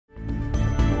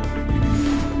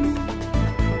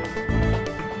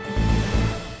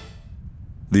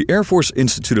The Air Force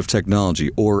Institute of Technology,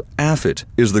 or AFIT,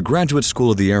 is the graduate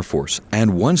school of the Air Force,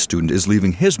 and one student is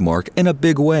leaving his mark in a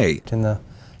big way. In the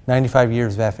 95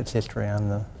 years of AFIT's history, I'm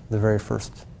the very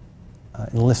first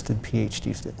enlisted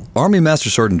PhD student. Army Master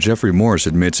Sergeant Jeffrey Morris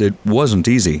admits it wasn't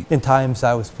easy. In times,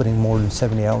 I was putting more than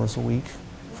 70 hours a week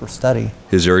for study.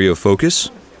 His area of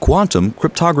focus? Quantum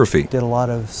cryptography. Did a lot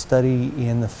of study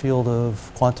in the field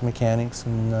of quantum mechanics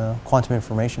and quantum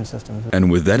information systems.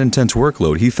 And with that intense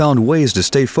workload, he found ways to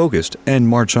stay focused and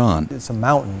march on. It's a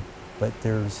mountain, but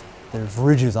there's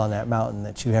ridges on that mountain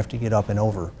that you have to get up and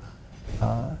over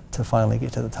to finally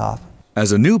get to the top.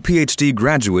 As a new PhD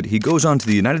graduate, he goes on to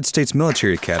the United States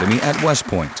Military Academy at West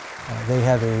Point. They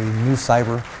have a new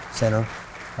cyber center,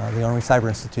 the Army Cyber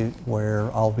Institute,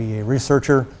 where I'll be a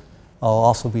researcher. I'll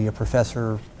also be a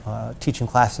professor teaching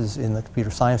classes in the computer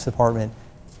science department,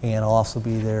 and I'll also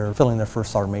be there filling their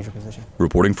first sergeant major position.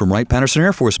 Reporting from Wright-Patterson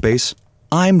Air Force Base,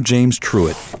 I'm James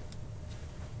Truitt.